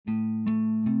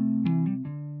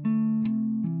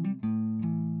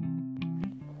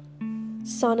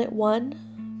Sonnet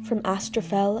 1 from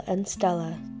Astrophel and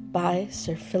Stella by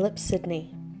Sir Phillip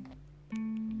Sidney.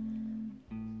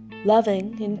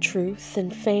 Loving in truth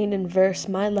and fain in verse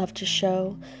my love to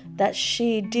show, that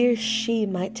she, dear she,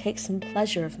 might take some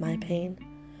pleasure of my pain.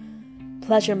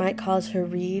 Pleasure might cause her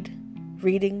read,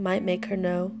 reading might make her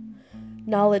know,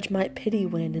 knowledge might pity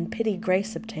win and pity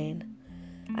grace obtain.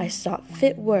 I sought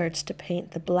fit words to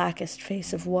paint the blackest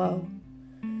face of woe.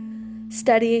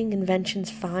 Studying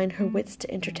inventions fine her wits to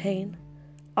entertain,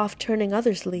 oft turning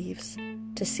others' leaves,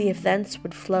 to see if thence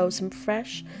would flow some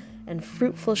fresh and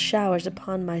fruitful showers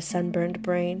upon my sunburned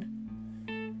brain.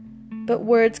 But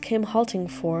words came halting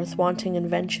forth, wanting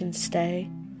invention's stay.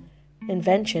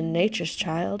 Invention, nature's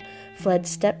child, fled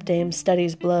stepdame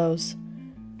study's blows,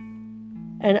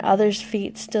 and others'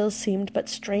 feet still seemed but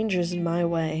strangers in my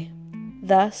way.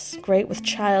 Thus, great with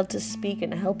child to speak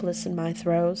and helpless in my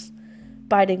throes,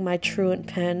 biting my truant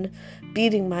pen,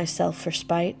 beating myself for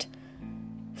spite.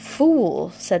 "Fool,"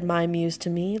 said my muse to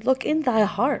me, "look in thy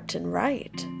heart and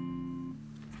write."